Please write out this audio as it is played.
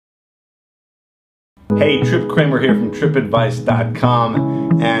Hey, Trip Kramer here from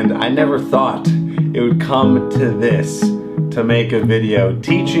tripadvice.com, and I never thought it would come to this, to make a video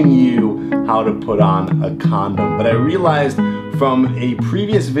teaching you how to put on a condom. But I realized from a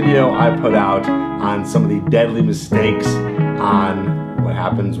previous video I put out on some of the deadly mistakes on what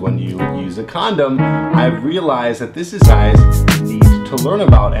happens when you use a condom, I've realized that this is guys need to learn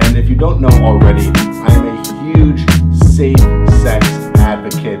about. And if you don't know already, I am a huge safe sex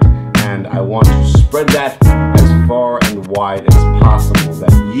advocate, and I want to spread that as far and wide as possible,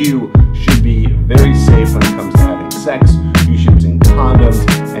 that you should be very safe when it comes to having sex. You should be using condoms,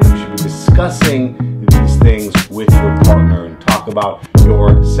 and you should be discussing these things with your partner and talk about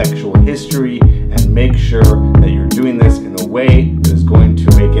your sexual history, and make sure that you're doing this in a way that is going to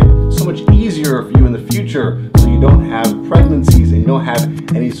make it so much easier for you in the future, so you don't have pregnancies and you don't have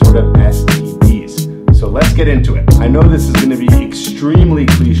any sort of STDs. So let's get into it. I know this is going to be extremely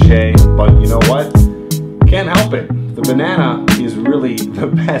cliche, but you know what? Can't help it. The banana is really the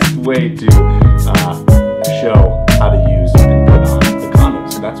best way to show how to use and put on the condom.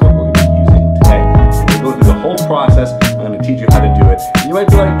 So that's what we're going to be using today. So we'll go through the whole process. I'm going to teach you how to do it. And you might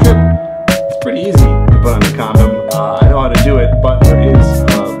be like, Trip, it's pretty easy to put on a condom. I know how to do it, but there is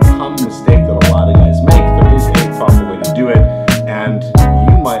a common mistake that a lot of guys make. There is a proper way to do it, and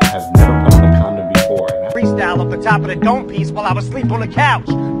you might have never put on a condom before. Freestyle off the top of the dome piece while I was asleep on the couch,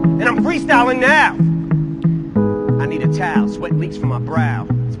 and I'm freestyling now. I need a towel, sweat leaks from my brow.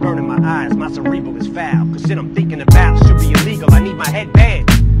 It's burning my eyes, my cerebral is foul. Cause shit I'm thinking about should be illegal. I need my headband,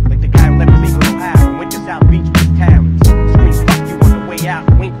 like the guy who left Cleveland, Ohio, and went to South Beach with his talents. Scream fuck you on the way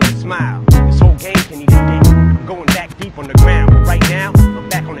out, wink with a smile. This whole game can eat a dick. I'm going back deep on the ground, but right now I'm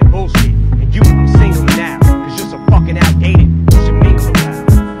back on that bullshit. And you, I'm single now, cause you're so fucking outdated. You should mingle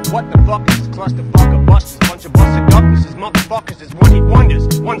around. What the fuck is this clusterfuck of busters? Bunch of busted duckers, this motherfuckers is one-hit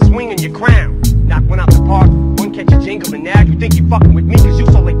wonders. One swing in your crown. Knock one out the park, one catch a jingle, and now you think you fucking with me cause you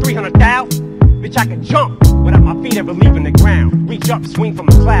sold like 300,000? Bitch, I can jump without my feet ever leaving the ground. Reach up, swing from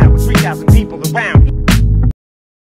a cloud with 3,000 people around.